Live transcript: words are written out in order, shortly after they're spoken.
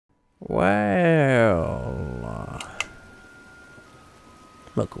Well,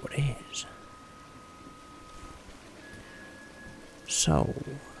 look who it is. So,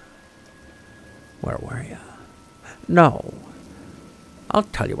 where were you? No, I'll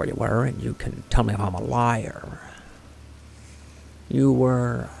tell you where you were, and you can tell me if I'm a liar. You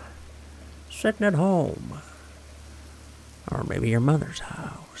were sitting at home, or maybe your mother's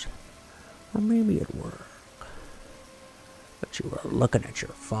house, or maybe at work. But you were looking at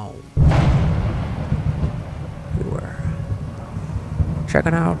your phone. You were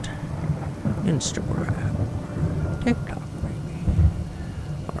checking out Instagram, or TikTok maybe,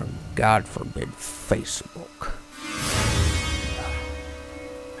 or God forbid Facebook.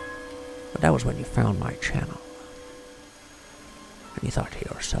 But that was when you found my channel. And you thought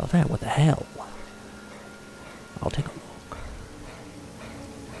to yourself, hey, what the hell? I'll take a look.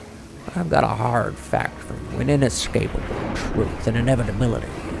 I've got a hard fact for you, an inescapable truth, an inevitability.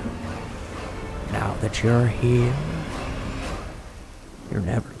 Now that you're here, you're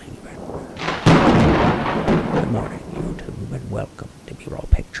never leaving. Good morning, YouTube, and welcome to B-Roll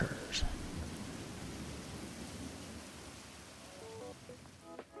Pictures.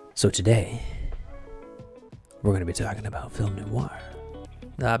 So today, we're going to be talking about film noir.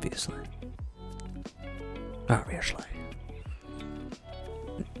 Obviously.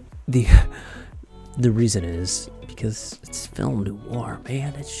 The reason is because it's film noir,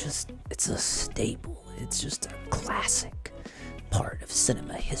 man. It's a staple. It's just a classic part of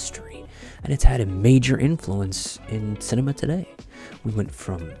cinema history. And it's had a major influence in cinema today. We went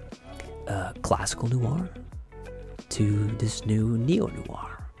from classical noir to this new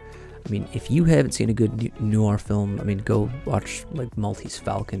neo-noir. I mean, if you haven't seen a good noir film, I mean, go watch, like, Maltese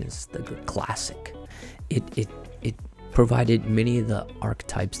Falcon is the classic. It provided many of the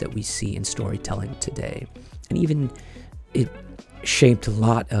archetypes that we see in storytelling today. And even it shaped a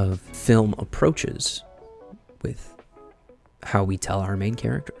lot of film approaches with how we tell our main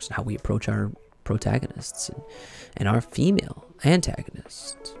characters, how we approach our protagonists and our female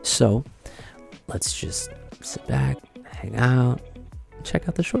antagonists. So let's just sit back, hang out, check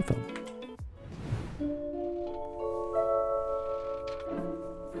out the short film.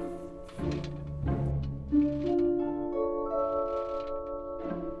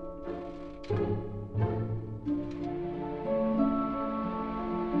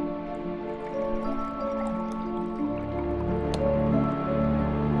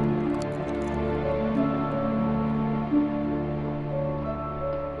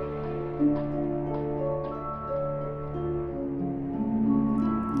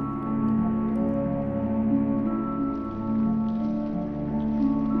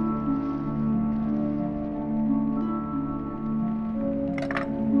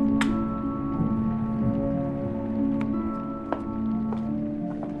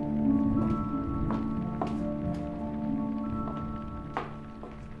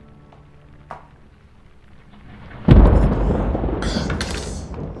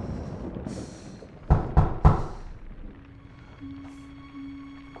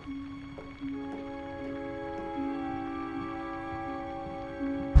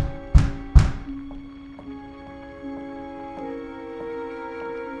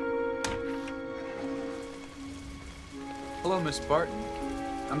 Hello, Miss Barton.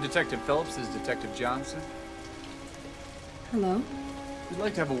 I'm Detective Phillips. This is Detective Johnson. Hello? We'd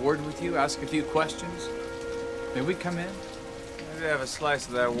like to have a word with you, ask a few questions. May we come in? Maybe have a slice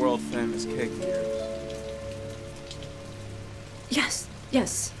of that world-famous cake of yours.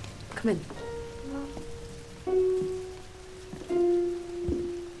 Yes. Come in.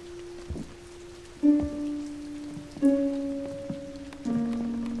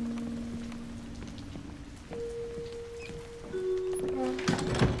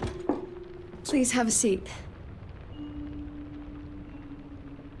 Please have a seat.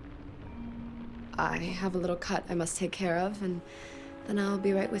 I have a little cut I must take care of, and then I'll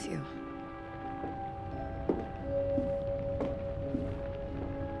be right with you.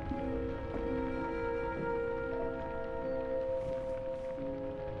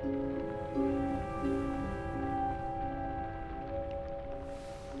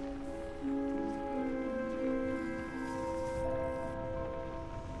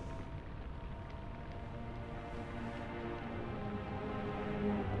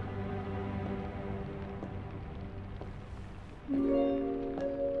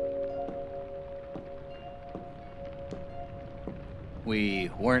 We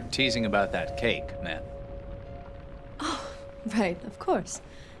weren't teasing about that cake, ma'am. Oh, right, of course.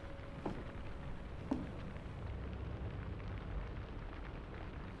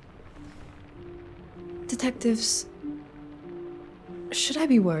 Detectives Should I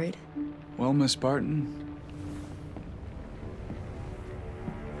be worried? Well, Miss Barton,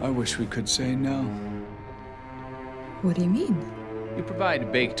 I wish we could say no. What do you mean? You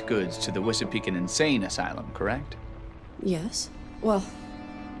provide baked goods to the Wissapequen Insane Asylum, correct? Yes. Well,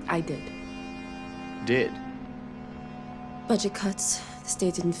 I did. Did. Budget cuts. The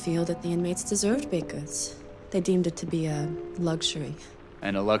state didn't feel that the inmates deserved baked goods. They deemed it to be a luxury.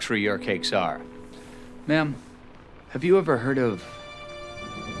 And a luxury your cakes are. Ma'am, have you ever heard of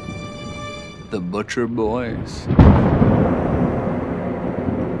the Butcher Boys?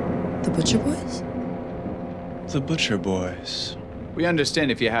 The Butcher Boys? The Butcher Boys. We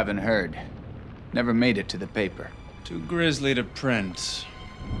understand if you haven't heard. Never made it to the paper. Too grisly to print.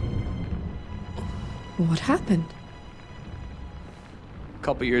 What happened? A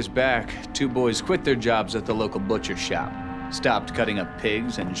couple years back, two boys quit their jobs at the local butcher shop, stopped cutting up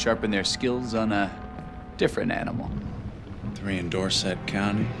pigs, and sharpened their skills on a different animal. 3 in Dorset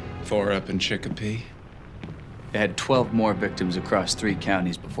County, 4 up in Chicopee. They had 12 more victims across 3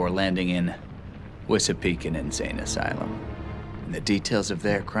 counties before landing in Wissapequen Insane Asylum. And the details of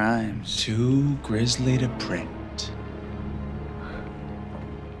their crimes... Too grisly to print.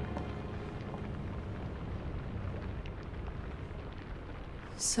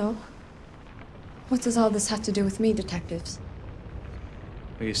 So? What does all this have to do with me, detectives?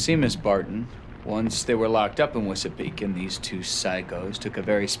 Well, you see, Miss Barton, once they were locked up in Wissapequen, these two psychos took a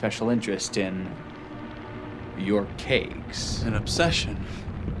very special interest in your cakes. An obsession,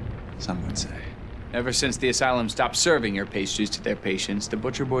 some would say. Ever since the asylum stopped serving your pastries to their patients, the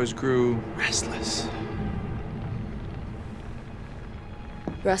Butcher Boys grew Restless.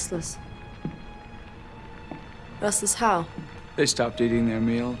 Restless. Restless how? They stopped eating their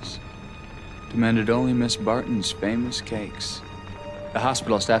meals. Demanded only Miss Barton's famous cakes. The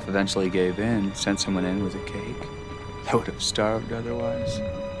hospital staff eventually gave in, sent someone in with a cake. They would have starved otherwise.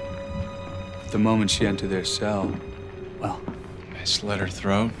 The moment she entered their cell, well... They slit her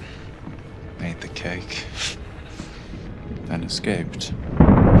throat, ate the cake, then escaped.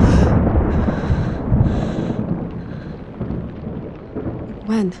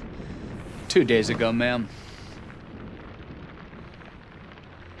 When? 2 days ago, ma'am.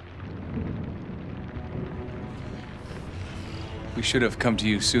 We should have come to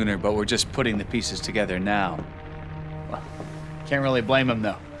you sooner, but we're just putting the pieces together now. Well, can't really blame them,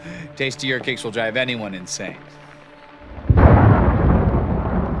 though. Taste of your cakes will drive anyone insane.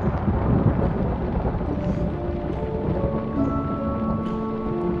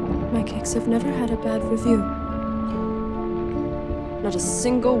 My cakes have never had a bad review. Not a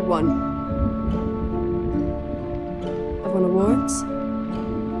single one. I've won awards.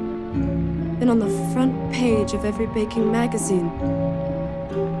 Been on the front page of every baking magazine.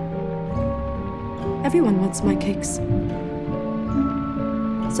 Everyone wants my cakes.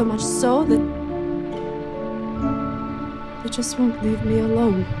 So much so that they just won't leave me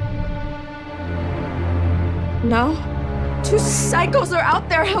alone. Now, 2 psychos are out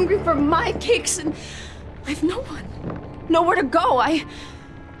there hungry for my cakes, and I've no one. Nowhere to go. I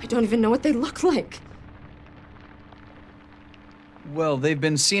don't even know what they look like. Well, they've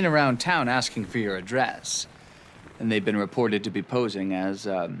been seen around town asking for your address. And they've been reported to be posing as,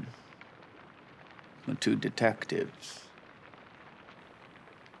 2 detectives.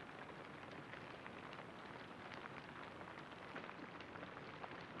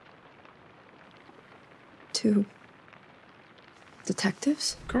 Two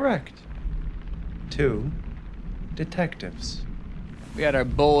detectives? Correct. 2 detectives. We had our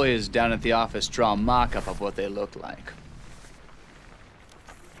boys down at the office draw a mock-up of what they looked like.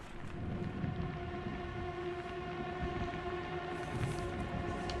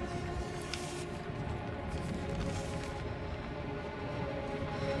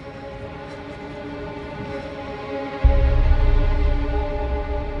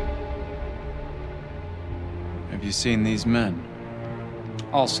 Have you seen these men?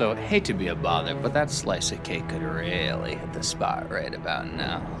 Also, hate to be a bother, but that slice of cake could really hit the spot right about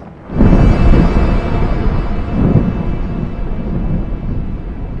now.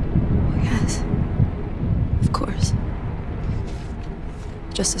 Yes. Of course.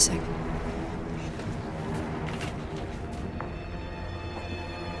 Just a second.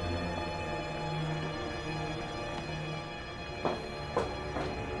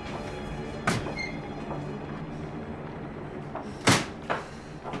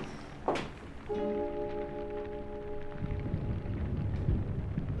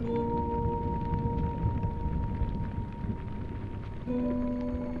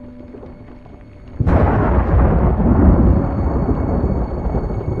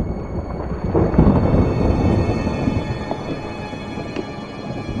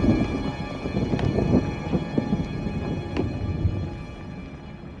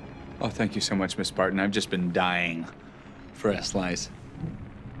 thank you so much, Miss Barton. I've just been dying for a slice.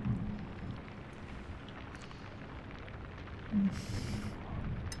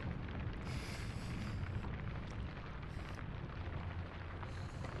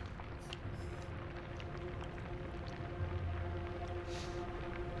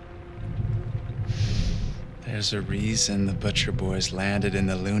 There's a reason the Butcher Boys landed in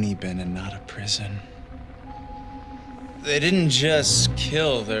the loony bin and not a prison. They didn't just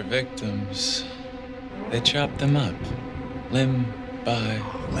kill their victims. They chopped them up, limb by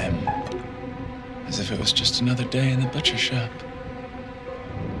limb, as if it was just another day in the butcher shop.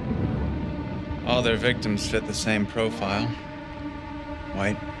 All their victims fit the same profile.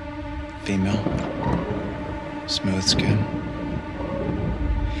 White, female, smooth skin.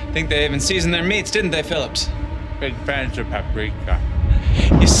 Think they even seasoned their meats, didn't they, Phillips? Big fans of paprika.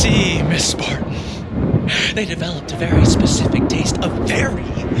 You see, Miss Barton, they developed a very specific taste, a very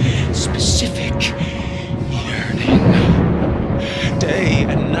specific yearning. Day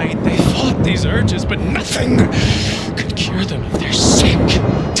and night they fought these urges, but nothing could cure them of their sick,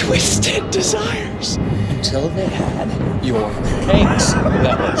 twisted desires. Until they had your cakes,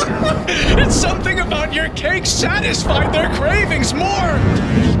 that was. And something about your cake satisfied their cravings more than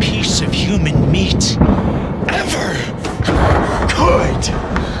any piece of human meat ever could.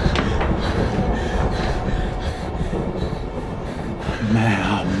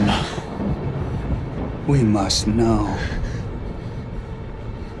 Ma'am, we must know.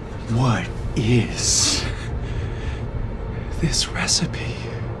 What is this recipe?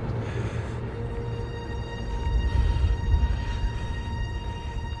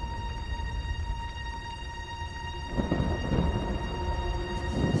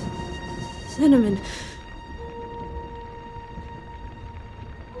 Cinnamon.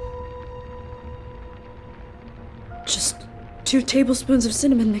 Just 2 tablespoons of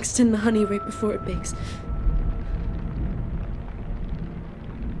cinnamon mixed in the honey right before it bakes.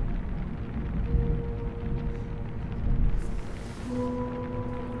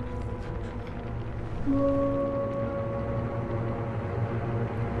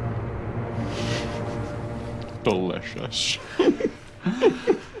 Delicious.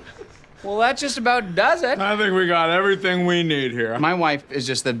 Well, that just about does it. I think we got everything we need here. My wife is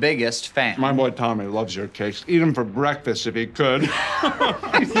just the biggest fan. My boy Tommy loves your cakes. Eat them for breakfast if he could.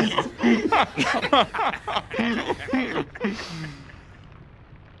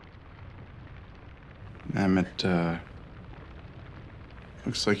 Emmett,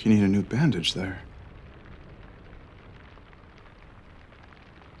 looks like you need a new bandage there.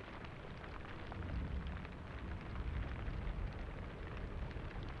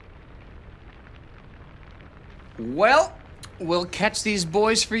 Well, we'll catch these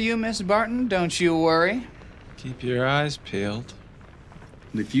boys for you, Miss Barton. Don't you worry. Keep your eyes peeled.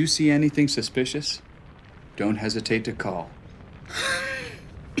 If you see anything suspicious, don't hesitate to call.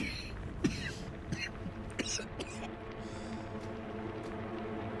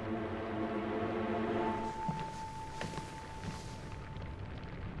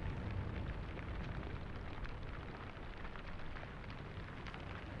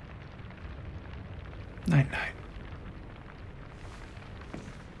 Night-night.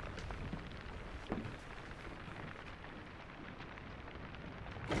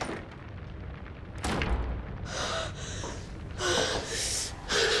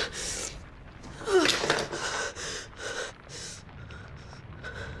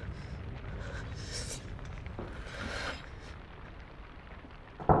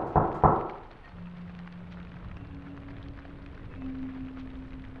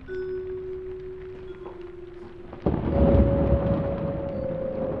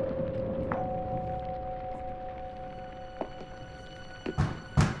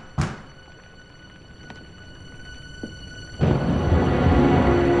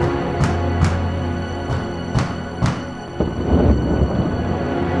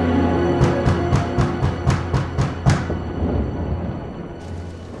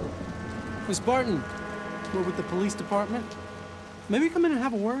 Miss Barton, we're with the police department. Maybe come in and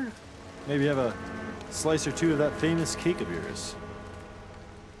have a word. Maybe have a slice or two of that famous cake of yours.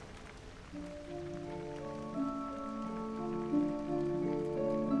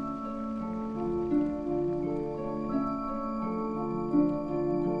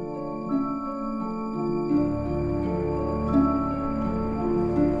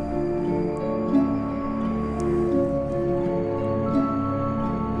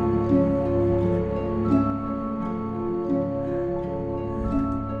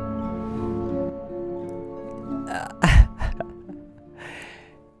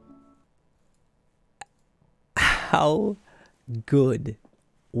 How good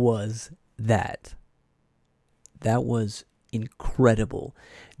was that? That was incredible.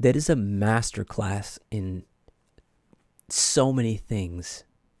 That is a masterclass in so many things.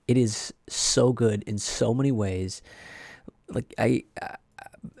 It is so good in so many ways. Like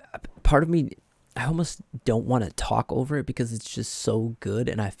part of me, I almost don't want to talk over it because it's just so good,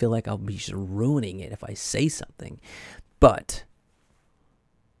 and I feel like I'll be just ruining it if I say something. But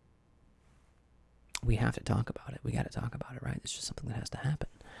we have to talk about it. We got to talk about it, right? It's just something that has to happen.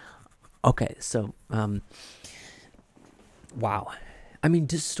 Okay, so wow. I mean,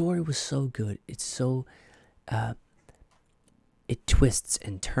 this story was so good. It's so it twists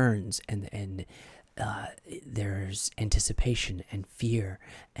and turns, and there's anticipation and fear,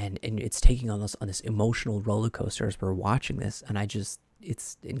 and it's taking on this emotional roller coaster as we're watching this, and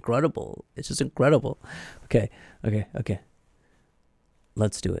it's incredible. It's just incredible. Okay.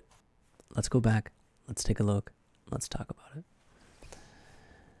 Let's do it. Let's go back. Let's take a look. Let's talk about it.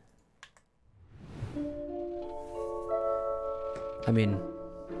 I mean,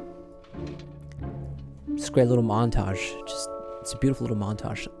 it's a great little montage. It's a beautiful little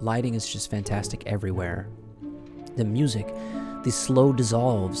montage. Lighting is just fantastic everywhere. The music, the slow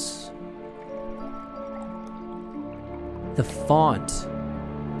dissolves. The font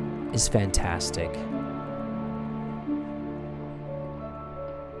is fantastic.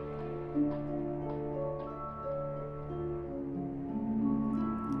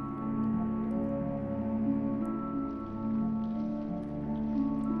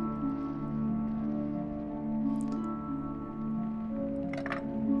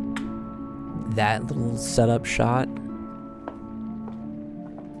 That little setup shot,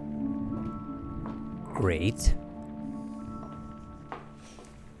 great.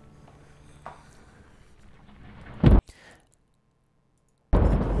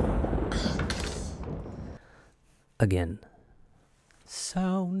 Again,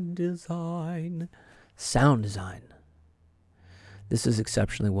 sound design. This is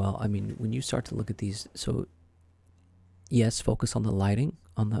exceptionally well. I mean, when you start to look at these, so yes, focus on the lighting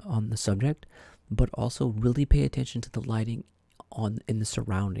on the subject, but also really pay attention to the lighting in the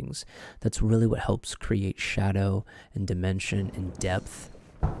surroundings. That's really what helps create shadow and dimension and depth.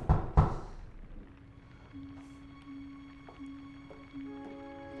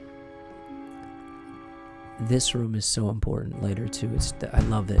 This room is so important later too. I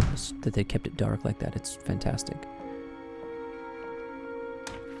love that they kept it dark like that. It's fantastic.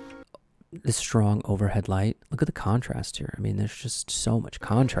 The strong overhead light. Look at the contrast here. I mean, there's just so much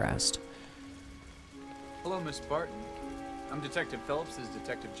contrast. Hello, Miss Barton. I'm Detective Phillips. This is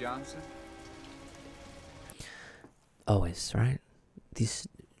Detective Johnson. Always, right? These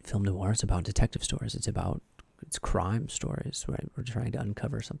film noirs about detective stories. It's crime stories, right? We're trying to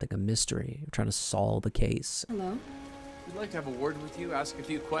uncover something, a mystery. We're trying to solve a case. Hello? We'd like to have a word with you, ask a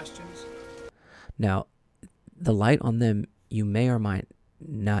few questions. Now, the light on them, you may or might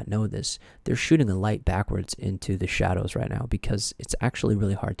not know this, they're shooting the light backwards into the shadows right now because it's actually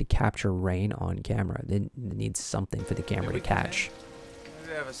really hard to capture rain on camera. It needs something for the camera to catch.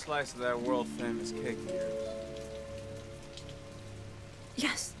 Maybe have a slice of that world-famous cake of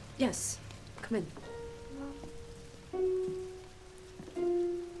yours. Yes. Come in.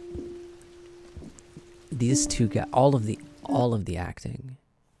 These two guys, all of the acting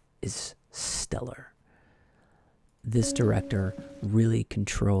is stellar. This director really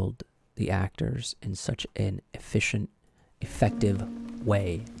controlled the actors in such an efficient, effective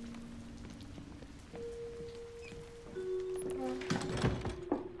way.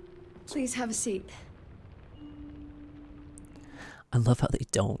 Please have a seat. I love how they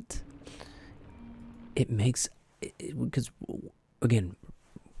don't. It makes, because again,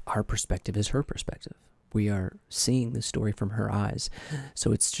 our perspective is her perspective. We are seeing the story from her eyes.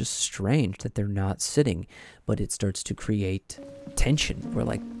 So it's just strange that they're not sitting, but it starts to create tension. We're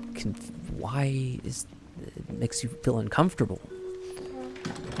like, it makes you feel uncomfortable.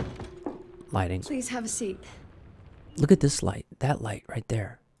 Lighting. Please have a seat. Look at this light, that light right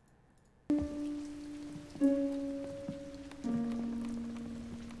there.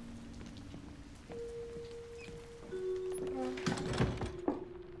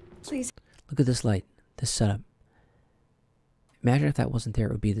 Please. Look at this light. This setup. Imagine if that wasn't there,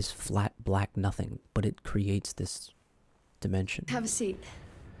 it would be this flat black nothing, but it creates this dimension. Have a seat.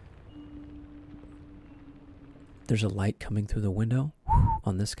 There's a light coming through the window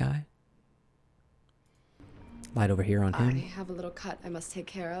on this guy. Light over here on him. I have a little cut I must take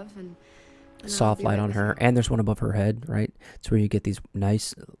care of, and soft light on her, and there's one above her head, right? It's where you get these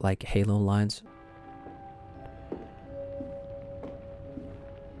nice, like, halo lines.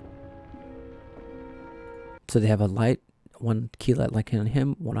 So they have a light one key light like on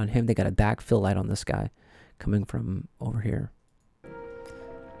him, one on him. They got a backfill light on this guy coming from over here.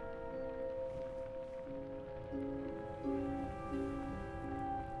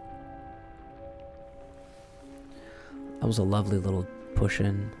 That was a lovely little push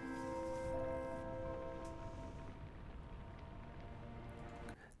in.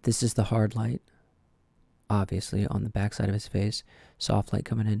 This is the hard light, obviously, on the backside of his face. Soft light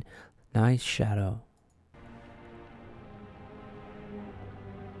coming in. Nice shadow.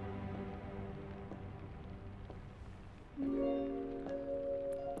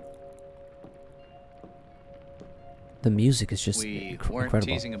 The music is just We incredible. weren't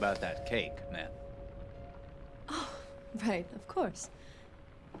teasing about that cake, man. Oh, right, of course.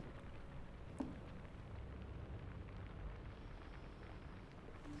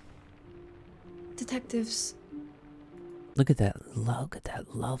 Detectives. Look at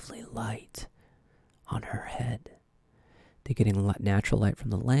that lovely light on her head. They're getting natural light from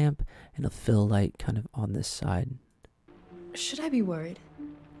the lamp and a fill light kind of on this side. Should I be worried?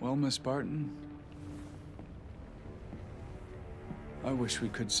 Well, Miss Barton, I wish we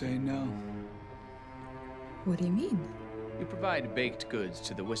could say no. What do you mean? You provide baked goods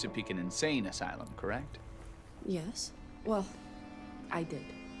to the Wissapequa Insane Asylum, correct? Yes. Well, I did.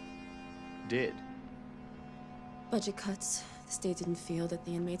 Did. Budget cuts. The state didn't feel that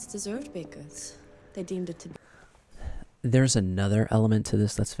the inmates deserved baked goods. They deemed it to be. There's another element to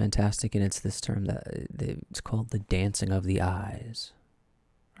this that's fantastic, and it's this term that it's called the dancing of the eyes.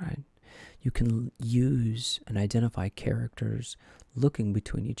 Right? You can use and identify characters looking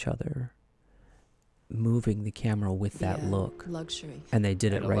between each other, moving the camera with that look. Luxury. And they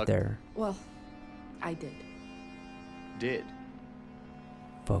did it right there. Well, I did. Did.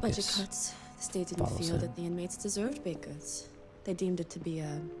 Focus. Budget cuts. The state didn't feel that the inmates deserved baked goods. They deemed it to be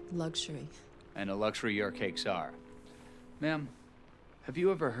a luxury. And a luxury your cakes are. Ma'am, have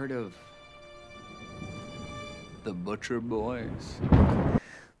you ever heard of the Butcher Boys?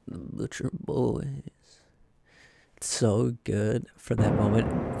 The Butcher Boys. It's so good for that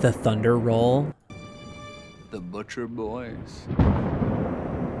moment. The thunder roll. The Butcher Boys.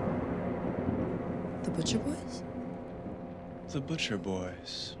 The Butcher Boys? The Butcher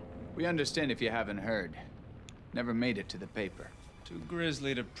Boys. We understand if you haven't heard. Never made it to the paper. Too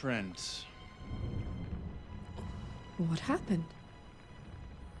grisly to print. What happened?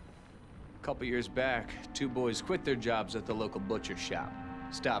 A couple years back, two boys quit their jobs at the local butcher shop,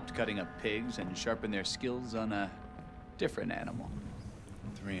 stopped cutting up pigs, and sharpened their skills on a different animal.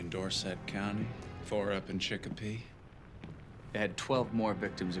 3 in Dorset County, 4 up in Chicopee. They had 12 more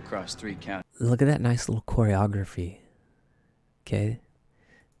victims across 3 counties. Look at that nice little choreography. Okay.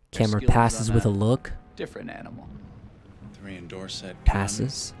 Their Camera skills passes on with a a look. Different animal. 3 in Dorset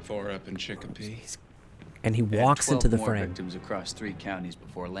Passes. County, 4 up in Chicopee. And he They had walks 12 into the more frame. victims across 3 counties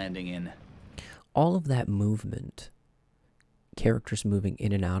before landing in. All of that movement, characters moving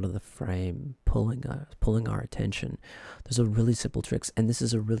in and out of the frame, pulling our attention. There's a really simple tricks, and this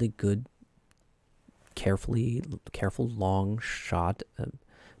is a really good, careful long shot,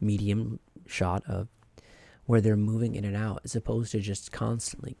 medium shot of where they're moving in and out, as opposed to just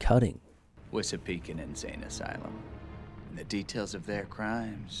constantly cutting. Wissapequa Insane Asylum. And the details of their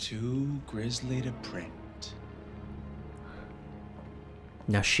crimes. Too grisly to print.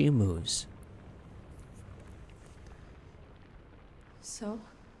 Now she moves. So?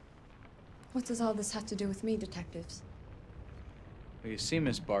 What does all this have to do with me, detectives? Well, you see,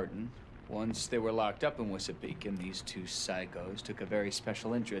 Miss Barton, once they were locked up in Wissapequa, these two psychos took a very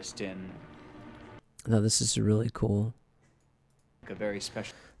special interest in... Now this is really cool. A very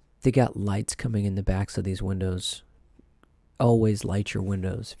special... They got lights coming in the backs of these windows. Always light your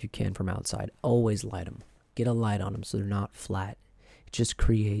windows if you can from outside. Always light them. Get a light on them so they're not flat. It just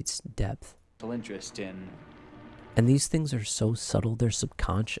creates depth. interest in... And these things are so subtle, they're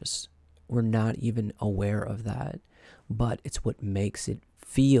subconscious. We're not even aware of that. But it's what makes it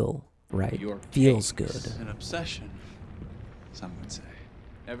feel right. Feels good. An obsession, some would say.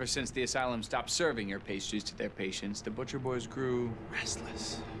 Ever since the asylum stopped serving your pastries to their patients, the Butcher Boys grew...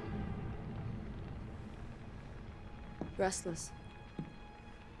 Restless. Restless.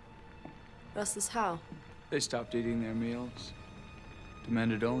 Restless how? They stopped eating their meals.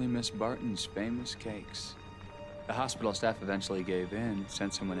 Demanded only Miss Barton's famous cakes. The hospital staff eventually gave in,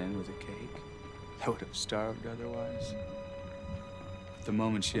 sent someone in with a cake. They would have starved otherwise. The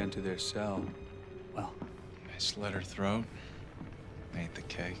moment she entered their cell, well... They slit her throat, ate the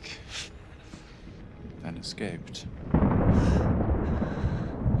cake, then escaped.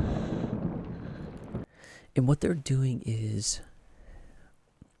 And what they're doing is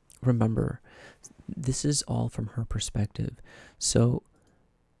remember, this is all from her perspective. So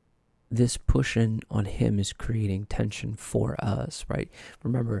this pushing on him is creating tension for us, right?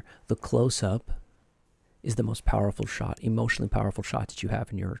 Remember, the close-up is the most powerful shot, emotionally powerful shot that you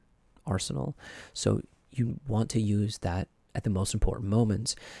have in your arsenal. So you want to use that at the most important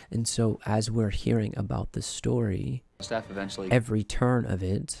moments. And so as we're hearing about the story, Staff eventually every turn of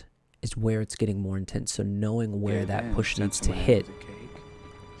it is where it's getting more intense. So knowing where that push needs to hit.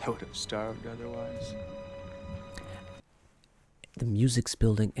 I would have starved otherwise. The music's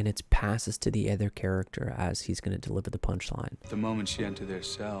building and it passes to the other character as he's going to deliver the punchline. The moment she entered their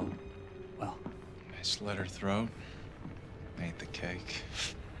cell, well, I slit her throat, ate the cake,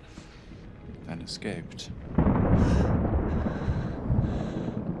 then escaped.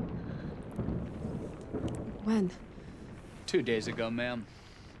 When? 2 days ago, ma'am.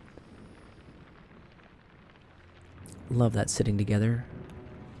 Love that sitting together.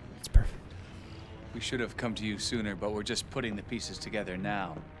 It's perfect. We should have come to you sooner, but we're just putting the pieces together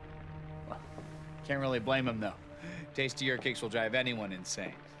now. Well, can't really blame them, though. Taste of your cakes will drive anyone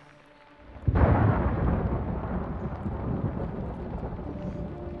insane.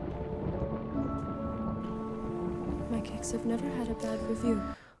 My cakes have never had a bad review.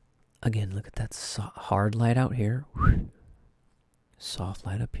 Again, look at that hard light out here. Soft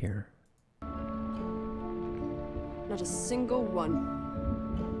light up here. Not a single one.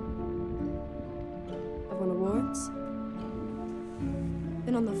 I've won awards.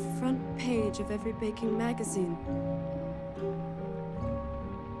 Been on the front page of every baking magazine.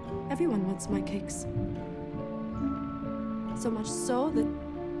 Everyone wants my cakes. So much so that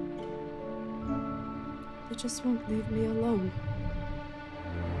they just won't leave me alone.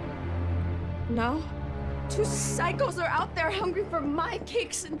 Now, 2 psychos are out there hungry for my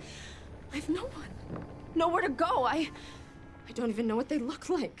cakes, and I've no one. Nowhere to go. I don't even know what they look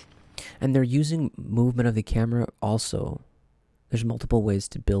like. And they're using movement of the camera also. There's multiple ways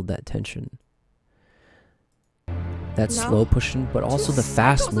to build that tension. That slow pushing, but also the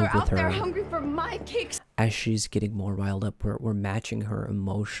fast move with her. Hungry for my cakes. As she's getting more riled up, we're matching her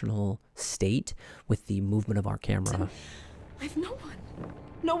emotional state with the movement of our camera. I've no one.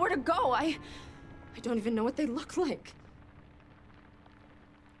 Nowhere to go. I don't even know what they look like.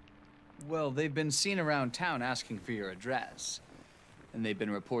 Well, they've been seen around town asking for your address. And they've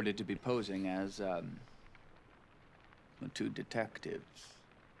been reported to be posing as, 2 detectives.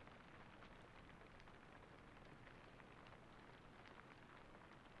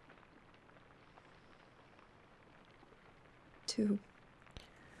 Two.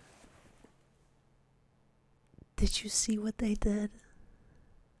 Did you see what they did?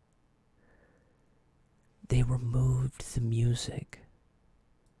 They removed the music.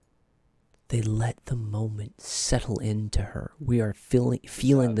 They let the moment settle into her. We are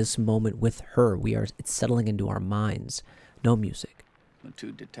feeling this moment with her. It's settling into our minds. No music.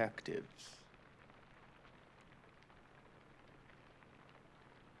 2 detectives.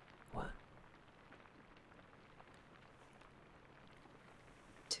 What?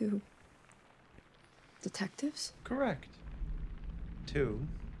 2 detectives? Correct. 2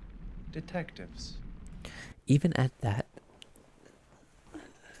 detectives. Even at that,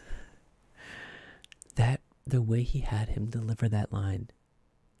 the way he had him deliver that line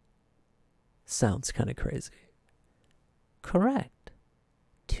sounds kind of crazy. Correct.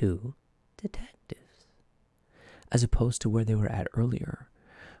 2 detectives. As opposed to where they were at earlier,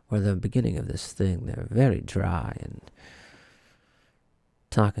 where the beginning of this thing, they're very dry and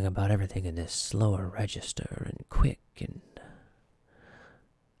talking about everything in this slower register and quick,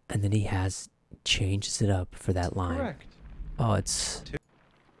 and then he changes it up for that line. Correct. Oh, it's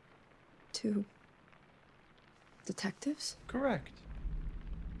 2 detectives? Correct.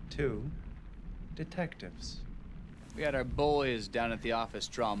 2 detectives. We had our boys down at the office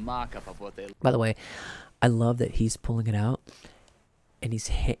draw a mock-up of what they... By the way, I love that he's pulling it out, and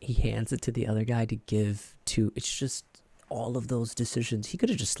he hands it to the other guy to give to. It's just all of those decisions. He could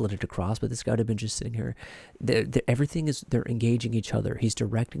have just slid it across, but this guy would have been just sitting here. Everything is, they're engaging each other. He's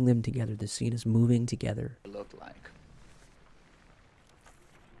directing them together. The scene is moving together. look like.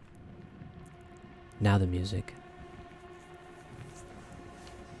 Now the music.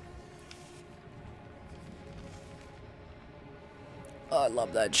 Oh, I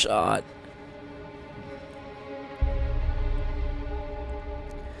love that shot.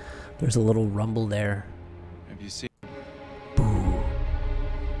 There's a little rumble there. Have you seen? Boo.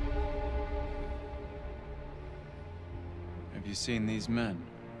 Have you seen these men?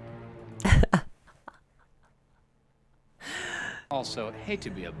 Also, hate to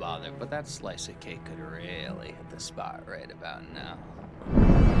be a bother, but that slice of cake could really hit the spot right about now.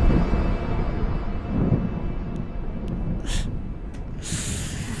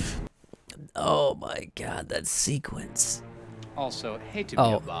 Oh my god, that sequence. Also, hate to be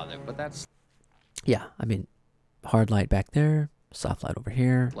a bother, but that's Yeah, I mean, hard light back there, soft light over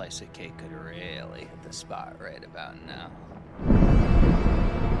here. slice of cake could really hit the spot right about now.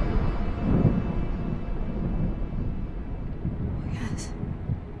 Yes.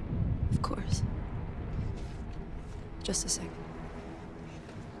 Of course. Just a second.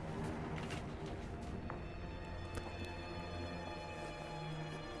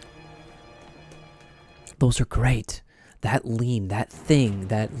 Those are great. That lean, that thing,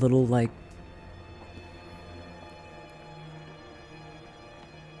 that little like...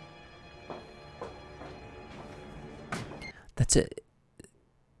 That's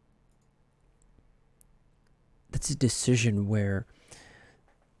a decision where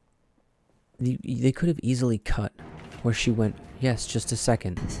they could have easily cut where she went, yes, just a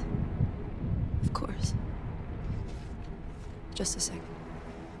second. Of course. Just a second.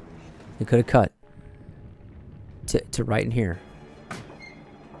 They could have cut to right in here.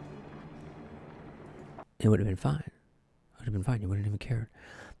 It would have been fine. It would have been fine. You wouldn't even cared.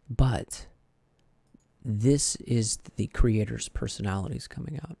 But this is the creator's personalities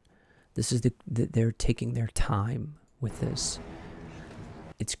coming out. This is they're taking their time with this.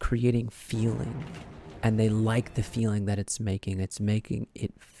 It's creating feeling, and they like the feeling that it's making. It's making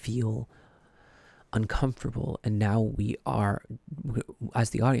it feel uncomfortable, and now we are,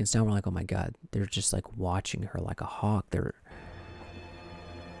 as the audience, now we're like, oh my god, they're just like watching her like a hawk. They're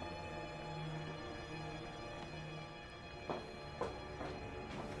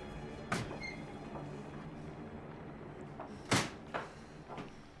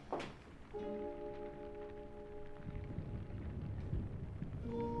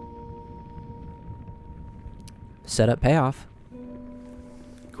set up, payoff.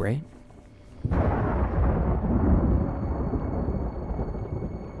 Great.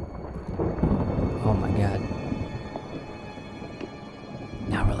 Oh my god.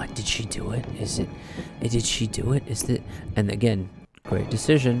 Now we're like, did she do it? Did she do it? Is it? And again, great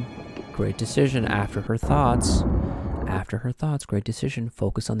decision. Great decision after her thoughts. After her thoughts, great decision.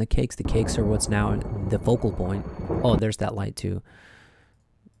 Focus on the cakes. The cakes are what's now the focal point. Oh, there's that light too.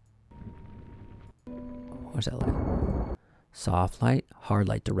 Where's that light? Soft light, hard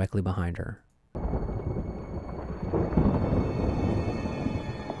light directly behind her.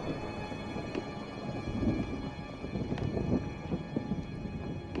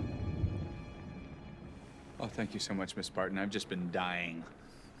 Oh, thank you so much, Miss Barton. I've just been dying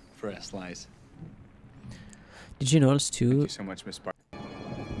for a slice. Did you notice too? Thank you so much, Miss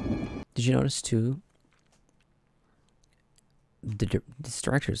Barton. Did you notice too? This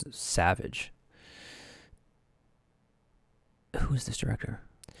director is savage. Who is this director?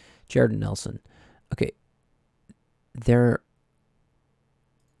 Jared Nelson. Okay, they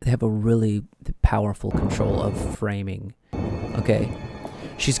have a really powerful control of framing. Okay,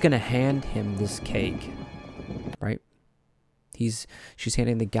 she's gonna hand him this cake, right? She's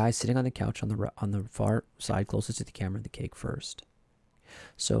handing the guy sitting on the couch on the far side closest to the camera the cake first.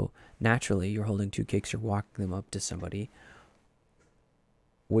 So naturally, you're holding two cakes. You're walking them up to somebody.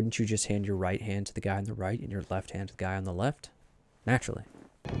 Wouldn't you just hand your right hand to the guy on the right and your left hand to the guy on the left? Naturally.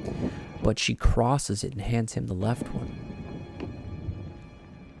 But she crosses it and hands him the left one.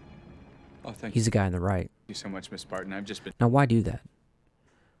 Oh, thank He's the guy on the right. you so much, Miss Barton. I've just been... Now, why do that?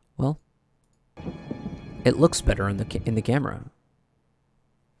 Well, it looks better in the camera,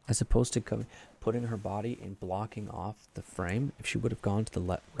 as opposed to putting her body and blocking off the frame. If she would have gone to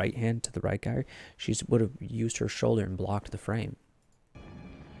the right hand to the right guy, she would have used her shoulder and blocked the frame.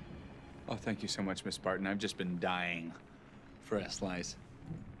 Oh, thank you so much, Miss Barton. I've just been dying for a slice.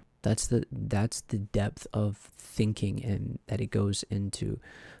 That's the depth of thinking and that it goes into,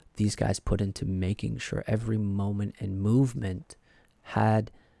 these guys put into making sure every moment and movement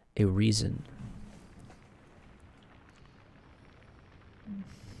had a reason.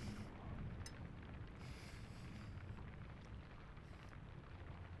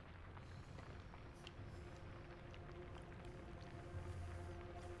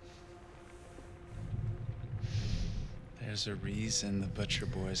 There's a reason the Butcher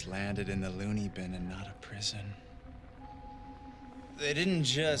Boys landed in the loony bin and not a prison. They didn't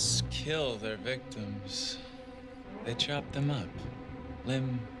just kill their victims. They chopped them up,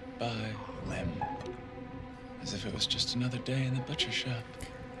 limb by limb, as if it was just another day in the butcher shop.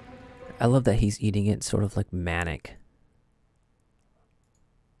 I love that he's eating it sort of like manic.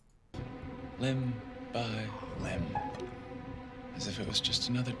 Limb by limb, as if it was just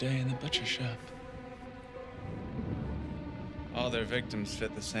another day in the butcher shop. All their victims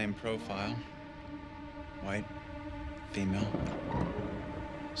fit the same profile. White, female,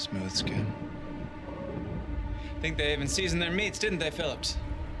 smooth skin. Think they even seasoned their meats, didn't they, Phillips?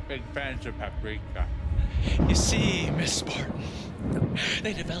 Big fans of paprika. You see, Miss Barton,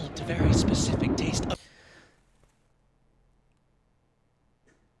 they developed a very specific taste of...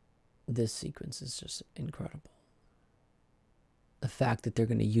 This sequence is just incredible. The fact that they're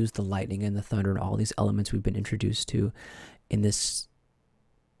going to use the lightning and the thunder and all these elements we've been introduced to in this,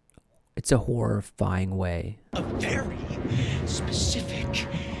 it's a horrifying way. A very specific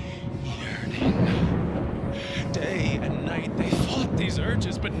yearning. Day and night they fought these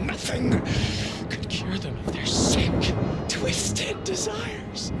urges, but nothing could cure them of their sick, twisted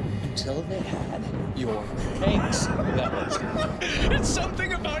desires. Until they had your cakes, fellas. It's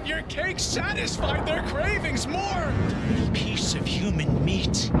something about your cake satisfied their cravings more than any piece of human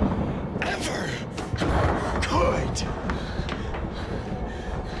meat ever could.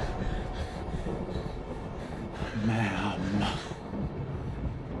 Ma'am,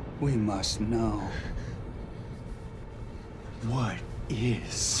 we must know. What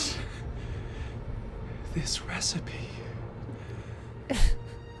is this recipe?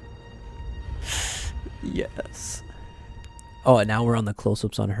 Yes. Oh, and now we're on the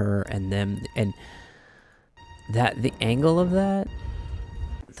close-ups on her and them, and that the angle of that,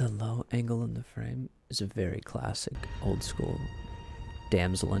 the low angle in the frame is a very classic, old school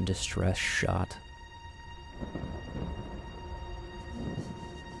damsel in distress shot.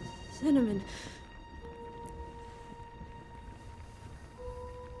 Cinnamon.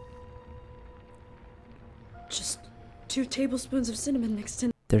 Just 2 tablespoons of cinnamon mixed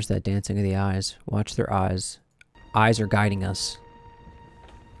in. There's that dancing of the eyes. Watch their eyes. Eyes are guiding us.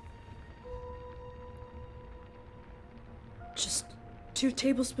 Just 2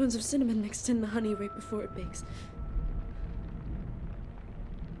 tablespoons of cinnamon mixed in the honey right before it bakes.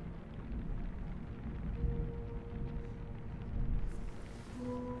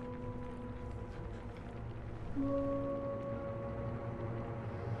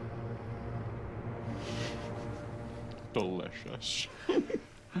 Delicious.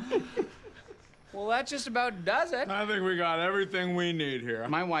 Well, that just about does it. I think we got everything we need here.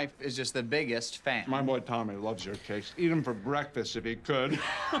 My wife is just the biggest fan. My boy Tommy loves your cakes. Eat them for breakfast if he could.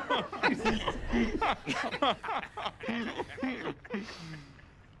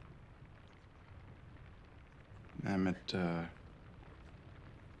 Ma'am, it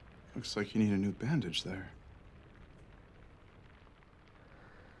looks like you need a new bandage there.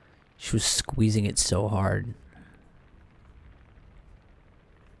 She was squeezing it so hard.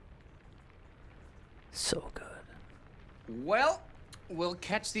 So good. Well, we'll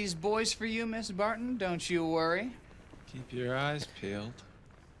catch these boys for you, Miss Barton. Don't you worry. Keep your eyes peeled.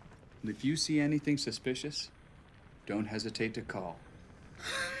 If you see anything suspicious, don't hesitate to call.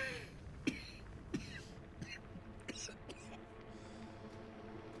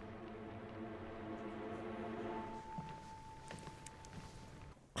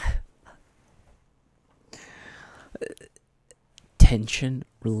 Tension,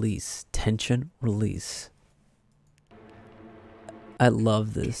 release. Tension, release. I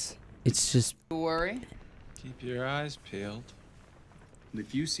love this. It's just... Don't worry. Keep your eyes peeled.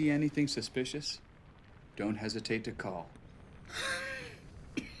 If you see anything suspicious, don't hesitate to call.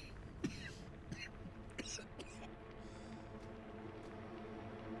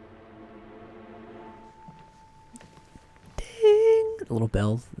 Ding! A little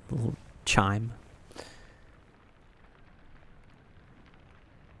bell, a little chime.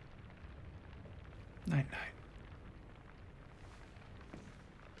 Night-night.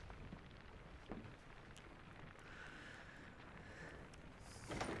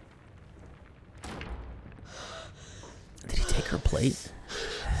 Did he take her plate?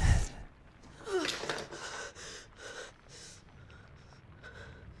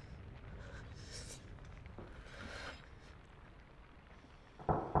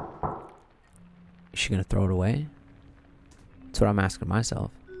 Is she gonna throw it away? That's what I'm asking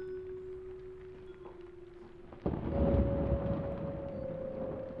myself.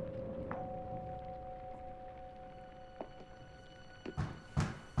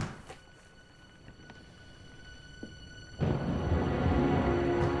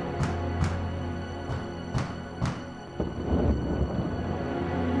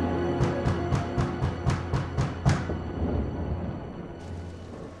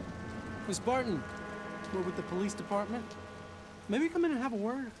 Miss Barton, we're with the police department. Maybe come in and have a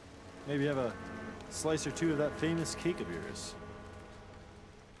word. Maybe have a slice or two of that famous cake of yours.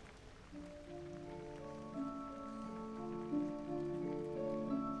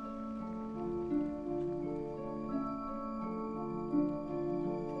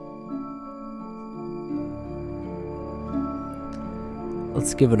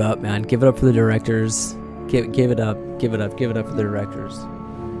 Let's give it up, man. Give it up for the directors. Give it up. Give it up. Give it up for the directors.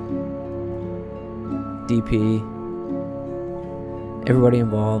 DP. Everybody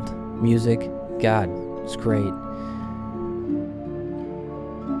involved. Music. God, it's great.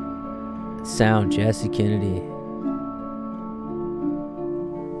 Sound, Jesse Kennedy.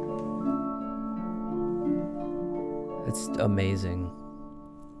 It's amazing.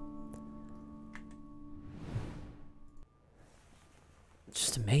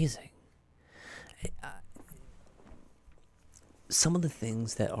 Just amazing. Some of the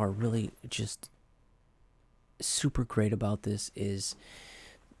things that are really just super great about this is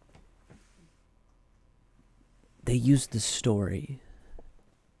they use the story.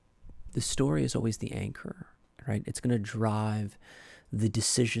 The story is always the anchor, right? It's going to drive the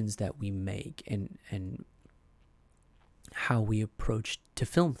decisions that we make and how we approach to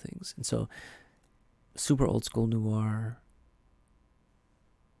film things. And so, super old school noir,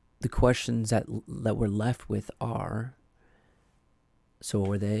 the questions that we're left with are, so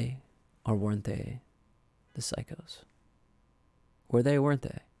were they or weren't they the psychos? Were they or weren't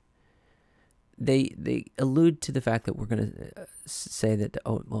they? They allude to the fact that we're going to say that,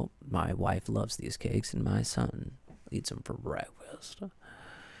 oh, well, my wife loves these cakes and my son eats them for breakfast.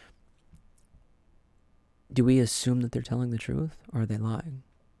 Do we assume that they're telling the truth, or are they lying?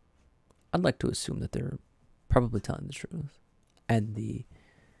 I'd like to assume that they're probably telling the truth, and the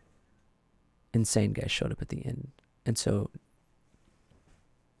insane guy showed up at the end. And so,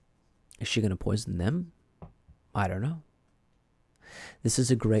 is she going to poison them? I don't know. This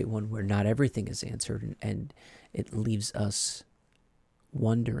is a great one where not everything is answered, and it leaves us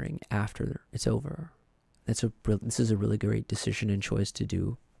wondering after it's over. This is a really great decision and choice to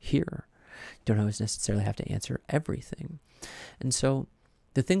do here. You don't always necessarily have to answer everything. And so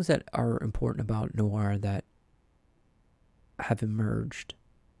the things that are important about noir that have emerged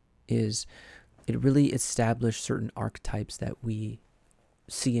is it really established certain archetypes that we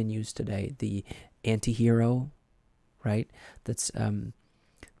see and use today. The anti-hero, right? That's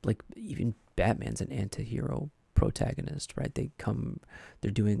like even Batman's an anti-hero protagonist, right?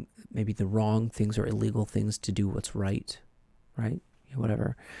 They're doing maybe the wrong things or illegal things to do what's right, right?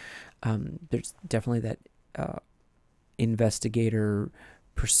 Whatever. There's definitely that investigator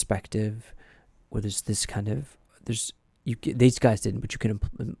perspective where there's this kind of these guys didn't, but you can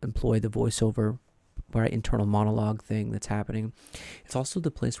employ the voiceover, right, internal monologue thing that's happening. It's also the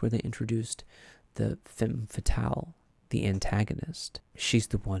place where they introduced the femme fatale, the antagonist. She's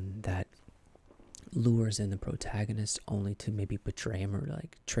the one that lures in the protagonist only to maybe betray him or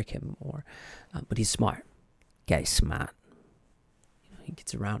like trick him, or but he's smart. Guy's smart. He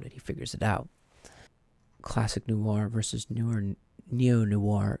gets around it. He figures it out. Classic noir versus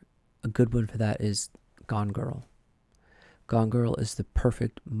neo-noir. A good one for that is Gone Girl. Gone Girl is the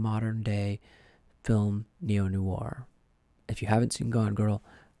perfect modern-day film neo-noir. If you haven't seen Gone Girl,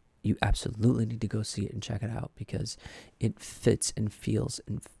 you absolutely need to go see it and check it out, because it fits and feels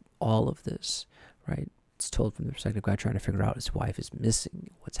in all of this, right? It's told from the perspective of a guy trying to figure out his wife is missing,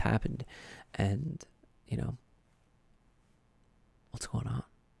 what's happened, and, what's going on.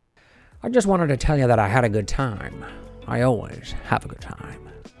 I just wanted to tell you that I had a good time. I always have a good time.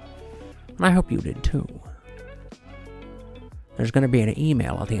 And I hope you did too. There's going to be an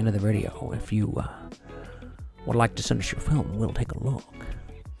email at the end of the video. If you would like to send us your film, we'll take a look.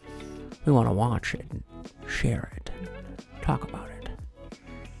 We want to watch it and share it and talk about it.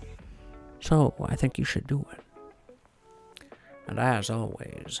 So, I think you should do it. And as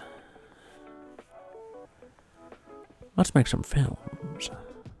always, let's make some films.